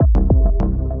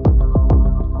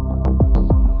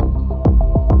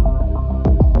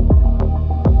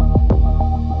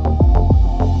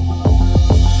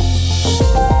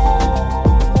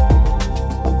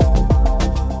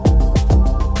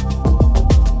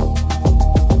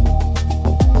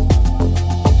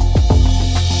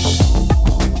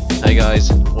guys?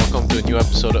 Welcome to a new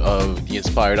episode of the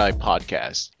Inspired Eye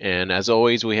podcast. And as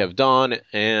always, we have Don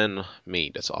and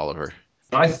me. That's Oliver.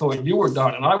 I thought you were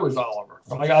Don and I was Oliver.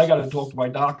 But I got to talk to my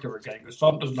doctor again because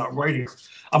something's not right here.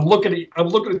 I'm looking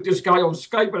at this guy on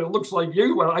Skype and it looks like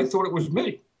you, but I thought it was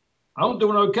me. I'm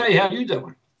doing okay. How you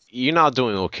doing? You're not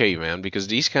doing okay, man, because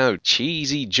these kind of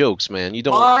cheesy jokes, man, you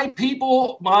don't. My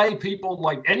people,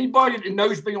 like anybody that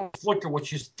knows me on Flickr,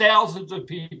 which is thousands of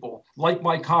people, like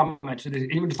my comments, and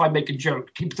even if I make a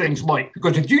joke, keep things light.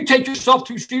 Because if you take yourself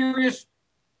too serious,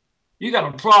 you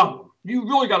got a problem. You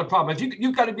really got a problem. If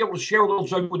you got to be able to share a little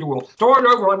joke with the world. Throw it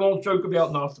over. I won't joke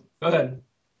about nothing. Go ahead.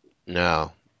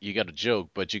 No, you got to joke,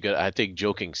 but I take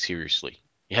joking seriously.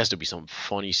 It has to be some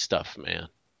funny stuff, man.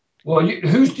 Well,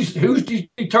 who's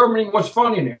determining what's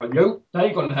funny now? You? That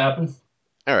ain't gonna happen.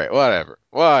 All right, whatever.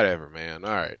 Whatever, man.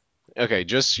 All right. Okay,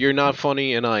 just you're not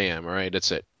funny and I am, all right?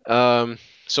 That's it.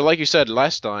 So like you said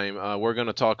last time, we're going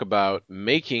to talk about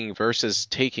making versus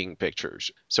taking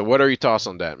pictures. So what are your thoughts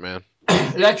on that, man?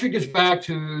 It actually gets back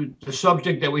to the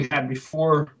subject that we had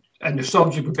before, and the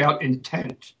subject about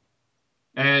intent.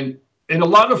 And in a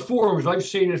lot of forums, I've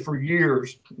seen it for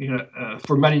years,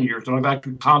 for many years, and I've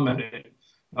actually commented it,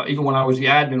 even when I was the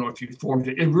admin on a few forums.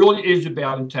 It really is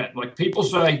about intent. Like people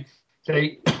say,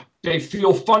 they they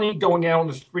feel funny going out on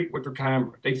the street with their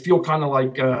camera. They feel kind of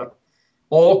like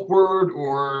awkward,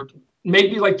 or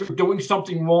maybe like they're doing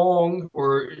something wrong,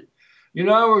 or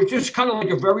just kind of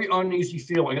like a very uneasy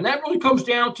feeling. And that really comes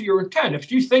down to your intent.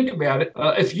 If you think about it,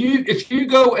 if you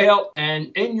go out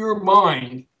and in your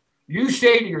mind you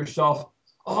say to yourself,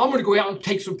 "Oh, I'm going to go out and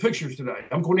take some pictures today.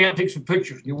 I'm going out and take some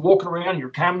pictures." And you're walking around,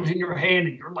 your camera's in your hand,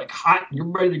 and you're like hot, and you're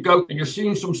ready to go, and you're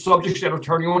seeing some subjects that are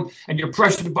turning on, and you're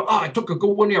pressing the button. Oh, I took a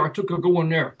good one there. I took a good one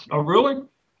there. Oh, really?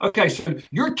 Okay, so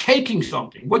you're taking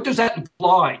something. What does that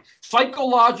imply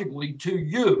psychologically to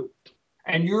you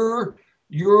and your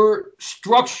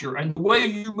structure and the way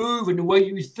you move and the way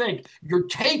you think? You're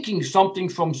taking something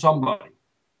from somebody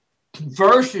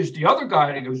versus the other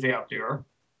guy that goes out there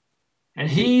and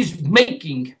he's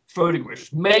making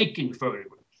photographs.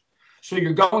 So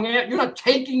you're going out, you're not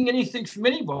taking anything from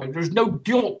anybody. There's no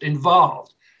guilt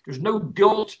involved. There's no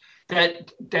guilt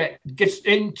that gets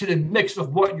into the mix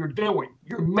of what you're doing.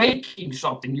 You're making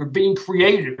something. You're being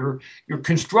creative. You're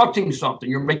constructing something.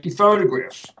 You're making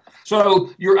photographs.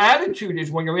 So your attitude is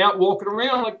when you're out walking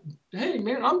around, like, hey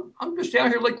man, I'm just out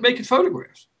here like making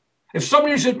photographs. If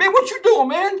somebody says, man, what you doing,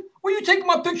 man? What are you taking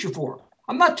my picture for?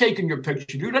 I'm not taking your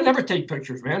picture, dude. I never take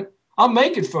pictures, man. I'm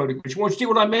making photographs. You want to see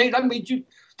what I made? I made you.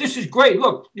 This is great.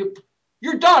 Look,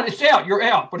 you're done. It's out. You're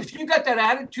out. But if you got that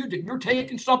attitude that you're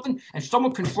taking something and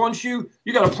someone confronts you,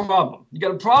 you got a problem. You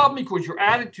got a problem because your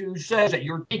attitude says that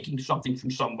you're taking something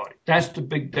from somebody. That's the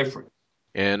big difference.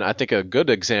 And I think a good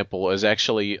example is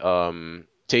actually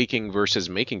taking versus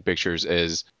making pictures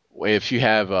is if you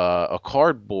have a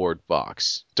cardboard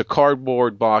box. The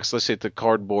cardboard box, let's say the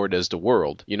cardboard is the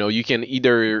world. You know, you can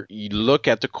either you look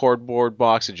at the cardboard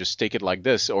box and just take it like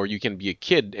this, or you can be a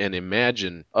kid and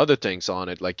imagine other things on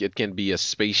it. Like it can be a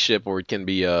spaceship or it can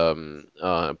be a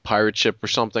pirate ship or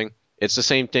something. It's the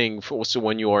same thing for also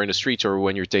when you are in the streets or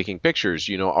when you're taking pictures.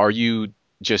 You know, are you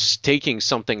just taking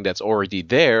something that's already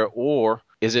there, or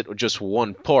is it just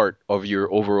one part of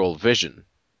your overall vision?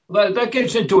 That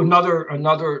gets into another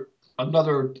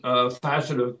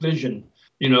facet of vision.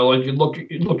 Like you're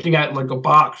looking at like a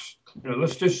box.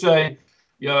 Let's just say,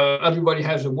 everybody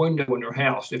has a window in their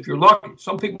house. If you're lucky,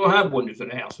 some people don't have windows in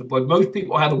the house, but most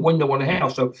people have a window in the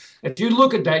house. So if you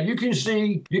look at that, you can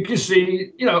see,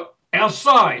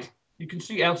 outside. You can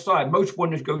see outside. Most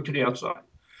windows go to the outside.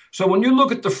 So when you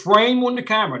look at the frame on the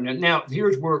camera, now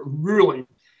here's where it really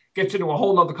gets into a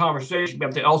whole other conversation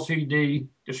about the LCD,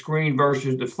 the screen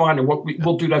versus the finder.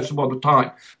 We'll do that some other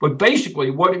time. But basically,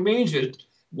 what it means is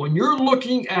when you're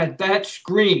looking at that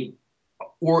screen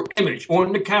or image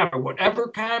on the camera, whatever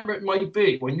camera it might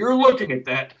be, when you're looking at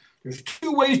that, there's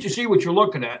two ways to see what you're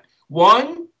looking at.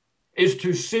 One is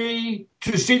to see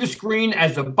the screen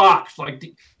as a box, like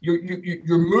you're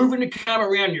moving the camera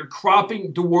around, you're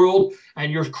cropping the world,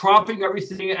 and you're cropping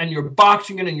everything, and you're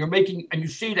boxing it, and you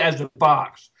see it as a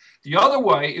box. The other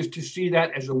way is to see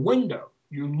that as a window.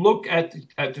 You look at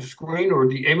the screen or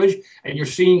the image, and you're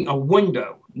seeing a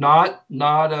window, not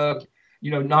a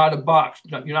box.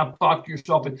 You're not boxing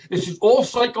yourself in. This is all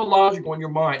psychological in your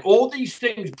mind. All these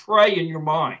things prey in your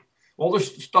mind. All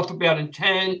this stuff about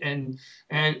intent and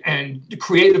the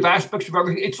creative aspects of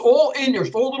everything. It's all in there.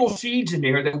 It's all little seeds in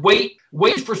there that wait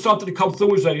for something to come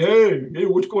through and say, hey,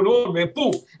 what's going on, man?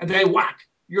 Boom, and then whack.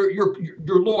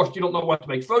 you're lost. You don't know what to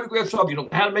make photographs of. You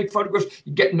don't know how to make photographs.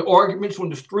 You get in arguments on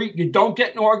the street. You don't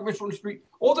get in arguments on the street.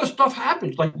 All this stuff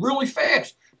happens like really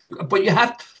fast. But you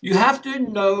have to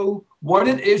know what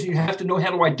it is. You have to know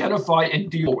how to identify and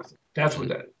deal with it. That's what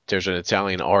that is. There's an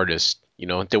Italian artist.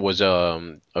 There was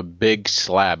a big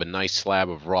slab, a nice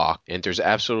slab of rock, and there's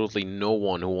absolutely no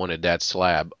one who wanted that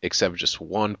slab except just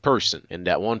one person. And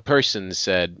that one person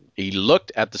said he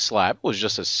looked at the slab. It was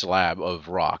just a slab of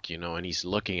rock, and he's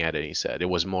looking at it. And he said it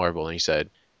was marble, and he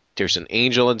said, "There's an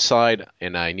angel inside,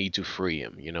 and I need to free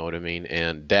him." You know what I mean?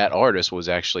 And that artist was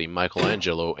actually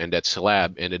Michelangelo, and that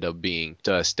slab ended up being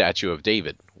the statue of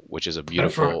David, which is a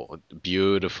beautiful,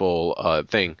 beautiful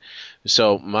thing.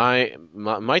 So my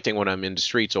thing when I'm in the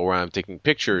streets or when I'm taking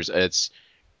pictures, it's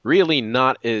really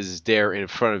not is there in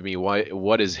front of me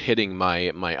what is hitting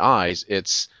my eyes.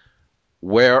 It's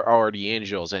where are the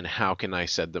angels and how can I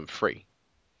set them free?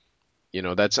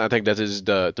 I think that is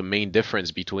the main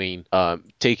difference between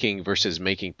taking versus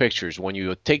making pictures. When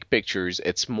you take pictures,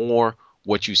 it's more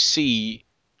what you see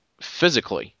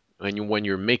physically. And when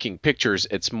you're making pictures,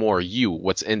 it's more you,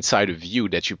 what's inside of you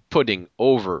that you're putting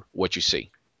over what you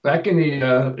see. Back in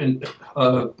the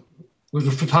was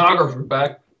a photographer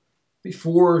back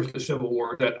before the Civil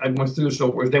War that I went through the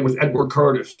Civil War. His name was Edward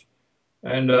Curtis,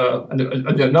 and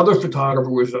another photographer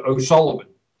was O'Sullivan.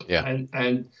 Yeah.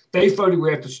 And they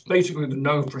photographed, basically they're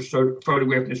known for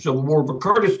photographing the Civil War, but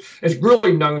Curtis is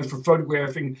really known for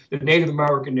photographing the Native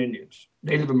American Indians,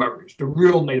 Native Americans, the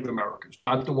real Native Americans,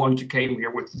 not the ones who came here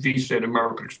with Visa and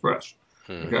American Express.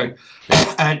 Okay.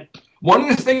 And one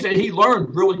of the things that he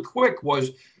learned really quick was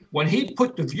when he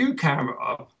put the view camera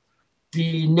up,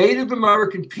 the Native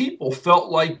American people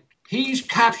felt like he's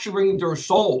capturing their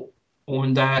soul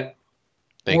on that,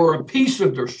 or a piece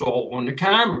of their soul on the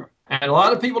camera. And a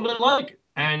lot of people didn't like it.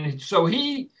 And so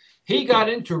he got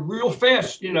into real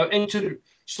fast, into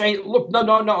saying, look, no,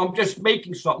 I'm just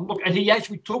making something. Look, and he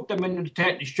actually took them into the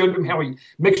tent and showed them how he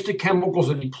mixed the chemicals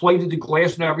and he plated the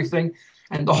glass and everything.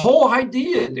 And the whole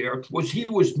idea there was he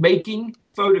was making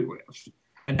photographs.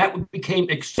 And that became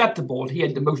acceptable. And he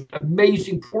had the most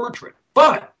amazing portrait.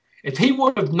 But if he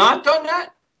would have not done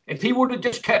that, if he would have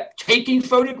just kept taking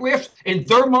photographs, in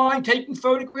their mind, taking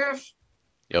photographs,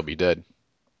 He'll be dead.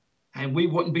 And we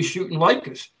wouldn't be shooting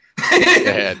Lycas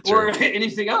or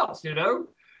anything else,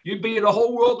 You'd be in a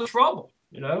whole world of trouble,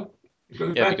 It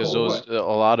goes back because a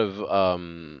lot of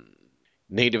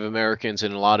Native Americans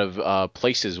in a lot of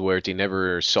places where they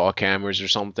never saw cameras or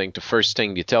something, the first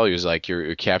thing they tell you is like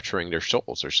you're capturing their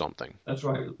souls or something. That's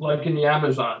right. Like in the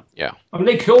Amazon. Yeah. I mean,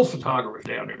 they killed photographers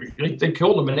down there. They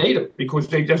killed them in native because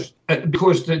they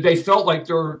felt like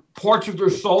their parts of their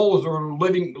souls or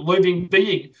living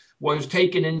being was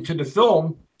taken into the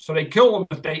film. So they kill them.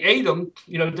 If they ate them,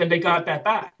 then they got that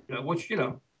back,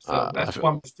 So that's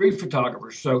why I'm a street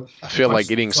photographer. So I feel like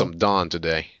eating some Dawn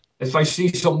today. If I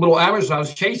see some little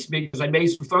Amazons chase me because I made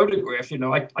some photographs,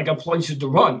 I got places to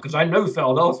run because I know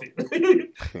Philadelphia.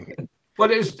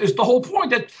 But it's the whole point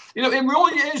that, it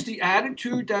really is the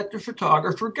attitude that the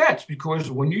photographer gets, because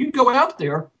when you go out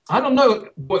there, I don't know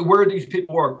where these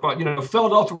people work, but,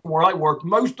 Philadelphia, where I work,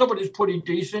 most of it is pretty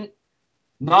decent.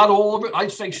 Not all of it.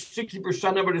 I'd say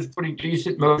 60% of it is pretty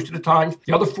decent most of the time.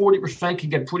 The other 40% can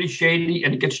get pretty shady,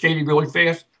 and it gets shady really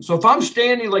fast. So if I'm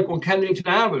standing like on Kennington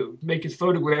Avenue making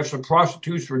photographs of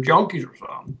prostitutes or junkies or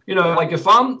something, like if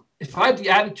I have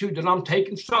the attitude that I'm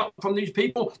taking something from these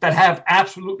people that have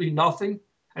absolutely nothing,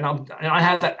 and I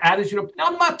have that attitude of,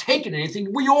 I'm not taking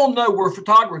anything. We all know we're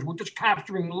photographers. We're just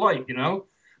capturing the light,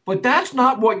 But that's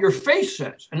not what your face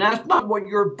says, and that's not what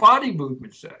your body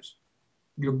movement says.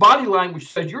 Your body language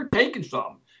says you're taking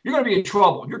something. You're going to be in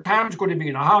trouble. Your camera's going to be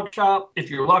in a hot shop if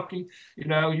you're lucky.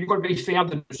 You're going to be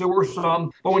found in the sewer or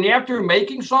something. But when you're after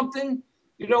making something,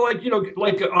 many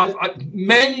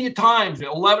times at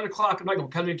 11 o'clock at night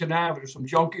on Kennington Avenue, some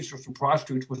junkies or some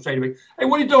prostitutes will say to me, "Hey,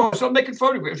 what are you doing?" So I'm making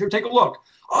photographs. Here, take a look.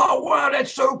 Oh, wow,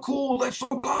 that's so cool. That's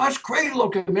great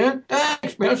looking, man.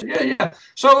 Thanks, man. I said, yeah.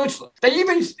 So they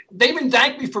even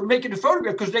thank me for making the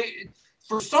photograph because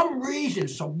for some reason,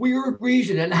 some weird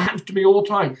reason, and it happens to me all the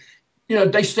time.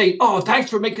 They say, "Oh, thanks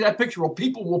for making that picture." Well,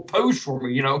 people will pose for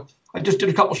me. I just did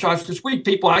a couple shots this week.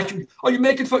 People ask me, "Oh,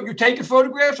 you're taking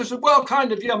photographs?" I said, "Well,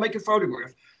 kind of. Yeah, I'm making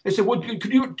photographs." They said, "Well,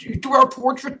 could you do our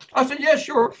portrait?" I said, "Yeah,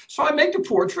 sure." So I make the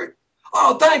portrait.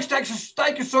 "Oh, thank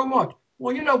you so much."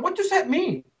 Well, what does that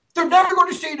mean? They're never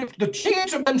going to see the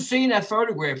chance of them seeing that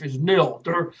photograph is nil.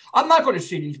 I'm not going to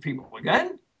see these people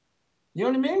again. You know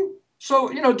what I mean? So,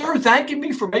 they're thanking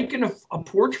me for making a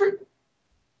portrait.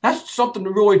 That's something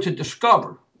really to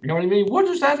discover. You know what I mean? What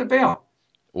is that about?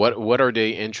 What are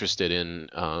they interested in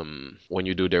when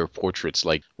you do their portraits?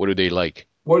 Like, what do they like?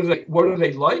 What do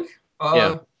they like?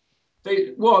 Yeah.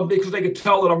 Because they can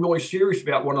tell that I'm really serious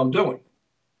about what I'm doing.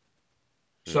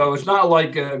 Hmm. So it's not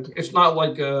like a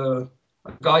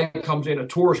guy comes in, a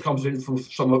tourist comes in from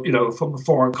from a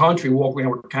foreign country, walking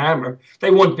around with a camera.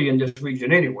 They wouldn't be in this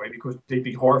region anyway because they'd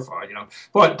be horrified.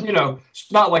 But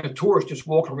it's not like a tourist just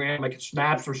walking around making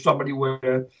snaps, or an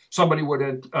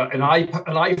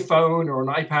iPhone or an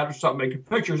iPad or something making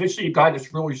pictures. They see a guy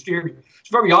that's really serious. It's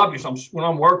very obvious. When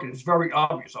I'm working, it's very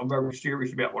obvious. I'm very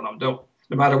serious about what I'm doing,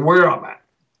 no matter where I'm at.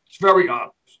 It's very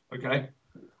obvious. Okay.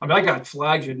 I mean, I got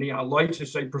flags and neon lights that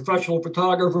say "professional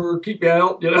photographer, keep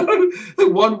out,"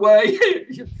 one way.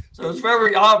 So it's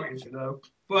very obvious.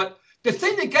 But the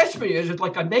thing that gets me is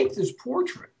like I make this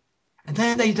portrait, and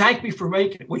then they thank me for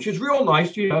making it, which is real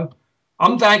nice.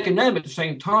 I'm thanking them at the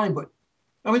same time, but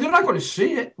I mean, they're not going to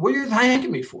see it. What are you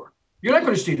thanking me for? You're not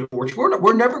going to see the portrait.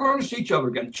 We're never going to see each other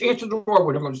again. Chances are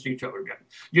we're never going to see each other again.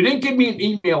 You didn't give me an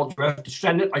email address to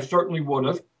send it. I certainly would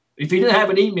have. If you didn't have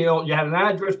an email, you had an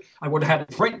address, I would have had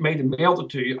a print made and mailed it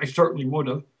to you. I certainly would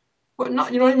have. But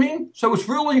not, you know what I mean? So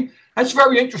that's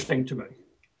very interesting to me.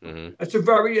 Hmm. That's a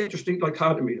very interesting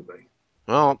dichotomy to me.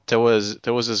 Well, there was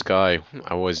this guy.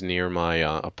 I was near my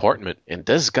apartment, and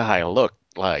this guy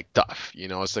looked like tough.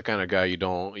 It's the kind of guy you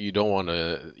don't want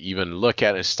to even look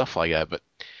at and stuff like that. But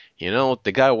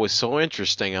the guy was so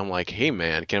interesting. I'm like, hey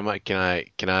man, can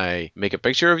I make a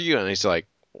picture of you? And he's like,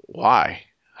 why?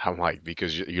 I'm like,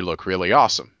 because you look really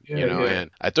awesome, Yeah, yeah.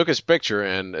 And I took his picture,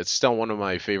 and it's still one of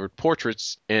my favorite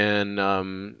portraits. And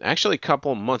actually, a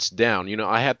couple of months down,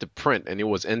 I had to print, and it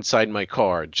was inside my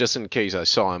car just in case I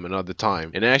saw him another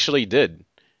time. And I actually did,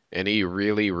 and he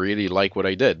really, really liked what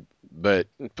I did. But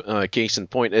case in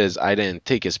point is I didn't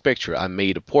take his picture. I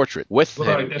made a portrait with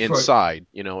Right, him that's right. inside.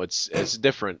 It's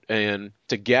different, and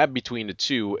the gap between the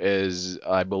two is,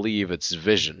 I believe, it's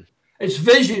vision. It's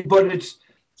vision, but it's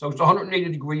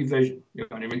 180-degree vision. You know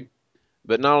what I mean?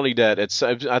 But not only that,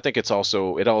 I think it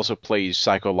also plays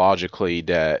psychologically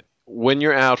that when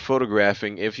you're out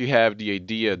photographing, if you have the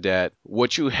idea that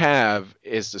what you have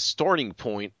is the starting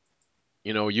point,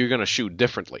 you're gonna shoot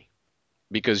differently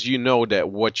because you know that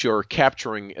what you're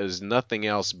capturing is nothing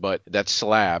else but that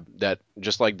slab, that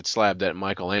just like the slab that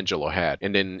Michelangelo had,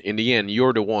 and then in the end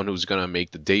you're the one who's gonna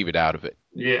make the David out of it.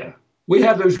 Yeah. We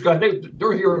have those guys.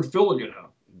 They're here in Philly.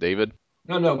 David.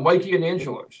 No, no, Mikey and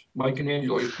Angelo's. Mike and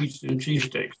Angelo's Pizza and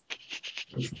Cheesesteaks.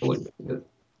 That's Philly. Yeah.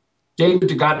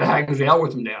 David's the guy that hangs out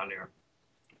with him down there.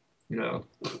 You know,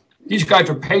 these guys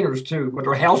are painters too, but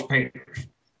they're house painters.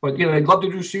 But they love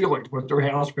to do ceilings, but they're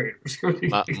house painters.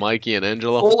 Mikey and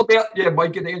Angelo. All about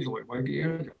Mike and Angelo, Mikey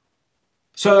and Angelo.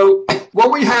 So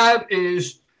what we have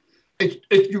is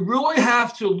if you really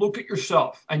have to look at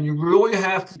yourself and you really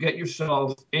have to get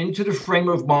yourself into the frame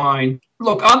of mind.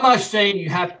 Look, I'm not saying you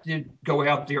have to go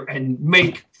out there and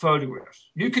make photographs.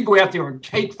 You can go out there and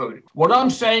take photographs. What I'm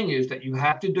saying is that you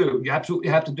absolutely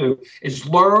have to do, is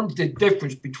learn the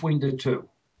difference between the two.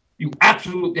 You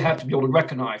absolutely have to be able to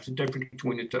recognize the difference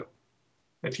between the two.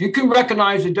 If you can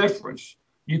recognize the difference,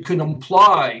 you can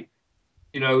apply,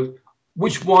 you know,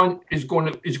 which one is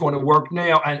going to work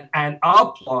now, and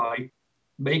apply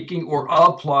making or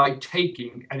apply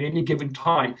taking at any given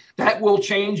time. That will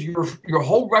change your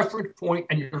whole reference point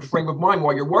and your frame of mind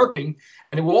while you're working,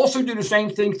 and it will also do the same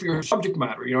thing for your subject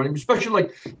matter. You know what I mean? Especially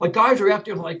like guys are out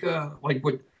there like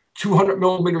with 200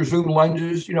 millimeter zoom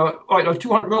lenses. Like a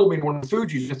 200 millimeter one of the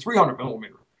Fuji's is a 300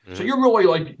 millimeter. So Hmm. you're really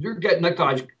like you're getting that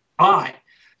guy's eye.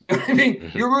 I mean,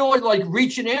 Hmm. you're really like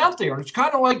reaching out there, and it's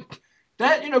kind of like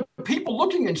that. People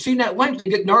looking and seeing that lens, they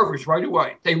get nervous right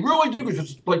away. They really do.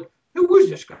 It's like, who is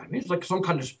this guy? I mean, he's like some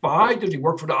kind of spy. Does he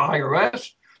work for the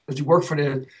IRS? Does he work for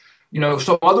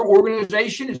some other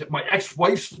organization? Is it my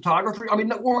ex-wife's photography? I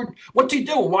mean, what's he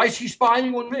doing? Why is he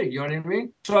spying on me? You know what I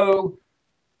mean? So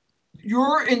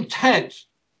your intent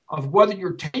of whether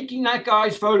you're taking that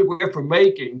guy's photograph or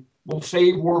making will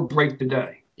save or break the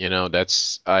day.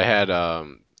 That's I had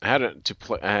the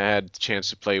chance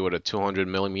to play with a 200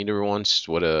 millimeter once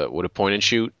with a point and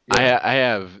shoot. Yeah, I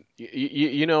have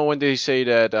when they say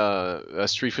that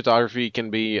street photography can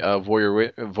be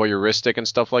voyeuristic and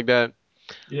stuff like that.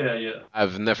 yeah, yeah.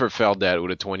 I've never felt that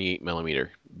with a 28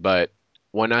 millimeter, but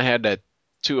when I had that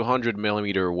 200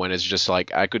 millimeter, when it's just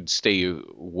like I could stay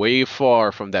way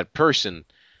far from that person,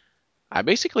 I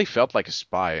basically felt like a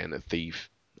spy and a thief.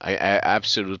 I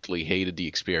absolutely hated the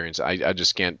experience. I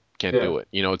just can't Yeah. do it.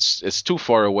 It's too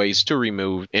far away, it's too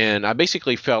removed, and I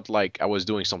basically felt like I was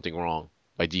doing something wrong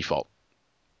by default.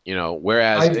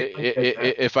 Whereas I get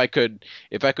that.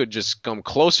 if I could just come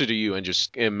closer to you and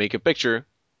just make a picture,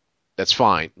 That's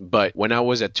fine. But when I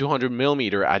was at 200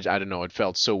 millimeter, I don't know, it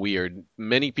felt so weird.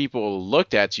 Many people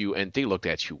looked at you and they looked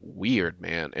at you weird,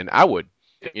 man. And I would,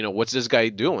 what's this guy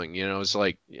doing? It's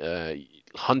like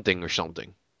hunting or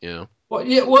something, you know? Well,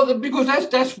 yeah, well, because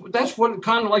that's what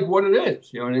kind of like what it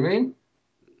is. You know what I mean?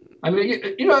 I mean,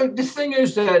 the thing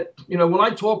is that when I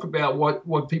talk about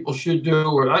what people should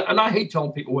do, and I hate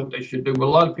telling people what they should do, but a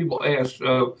lot of people ask.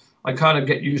 I kind of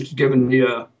get used to giving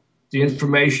the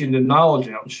information and knowledge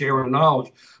out and sharing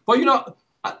knowledge. But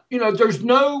there's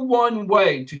no one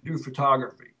way to do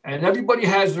photography, and everybody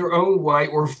has their own way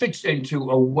or fits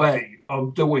into a way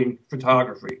of doing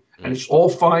photography, and Mm. it's all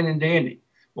fine and dandy.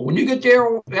 But when you get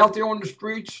there out there on the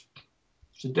streets,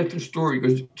 it's a different story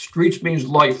because streets means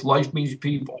life. Life means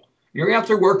people. You're out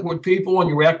there working with people and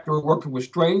you're out there working with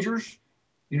strangers.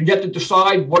 You get to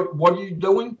decide what are you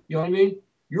doing. You know what I mean?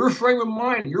 Your frame of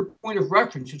mind, your point of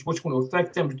reference is what's going to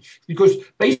affect them because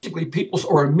basically people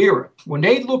are a mirror. When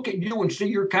they look at you and see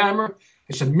your camera,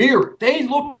 it's a mirror. They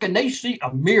look and they see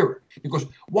a mirror because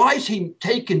why is he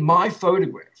taking my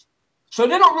photographs? So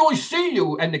they don't really see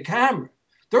you and the camera.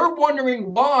 They're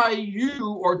wondering why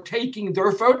you are taking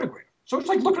their photograph. So it's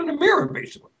like looking in the mirror,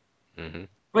 basically. Hmm.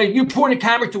 I mean, you point a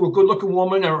camera to a good-looking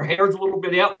woman, and her hair's a little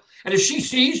bit out, and if she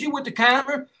sees you with the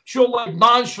camera, she'll like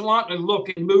nonchalantly look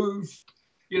and move,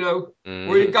 Or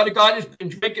you Hmm. got a guy that's been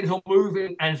drinking, he'll move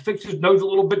and fix his nose a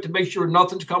little bit to make sure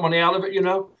nothing's coming out of it.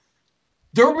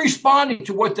 They're responding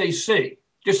to what they see,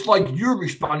 just like you're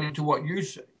responding to what you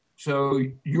see. So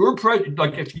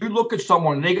like if you look at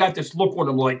someone and they got this look on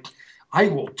them like, I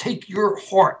will take your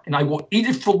heart and I will eat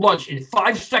it for lunch in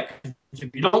 5 seconds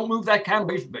if you don't move that camera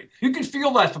away from me. You can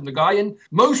feel that from the guy. And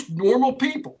most normal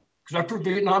people, except for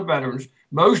Vietnam veterans,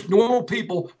 most normal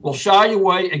people will shy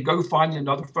away and go find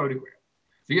another photograph.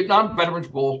 Vietnam veterans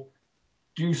will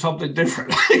do something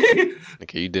different.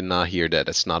 Okay, you did not hear that.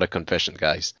 It's not a confession,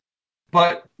 guys.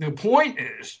 But the point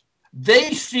is,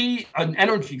 they see an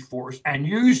energy force and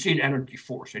you see an energy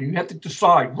force, and you have to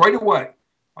decide right away,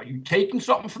 are you taking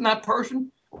something from that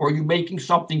person or are you making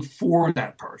something for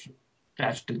that person?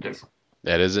 That's the difference.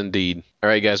 That is indeed. All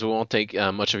right, guys, we won't take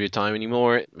much of your time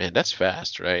anymore. Man, that's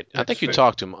fast, right? I That's think you fair.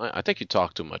 talked too. I think you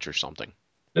talked too much or something.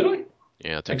 Did I?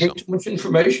 Yeah, I I think gave so. too much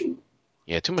information?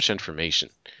 Yeah, too much information.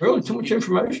 Really? Too much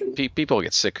information? People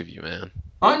get sick of you, man.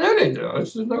 I know they do.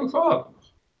 This is no problem.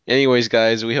 Anyways,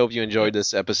 guys, we hope you enjoyed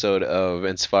this episode of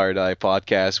Inspired Eye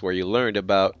Podcast where you learned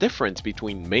about difference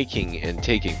between making and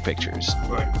taking pictures.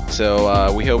 Right.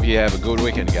 So we hope you have a good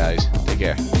weekend, guys. Take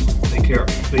care. Take care.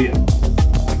 See you.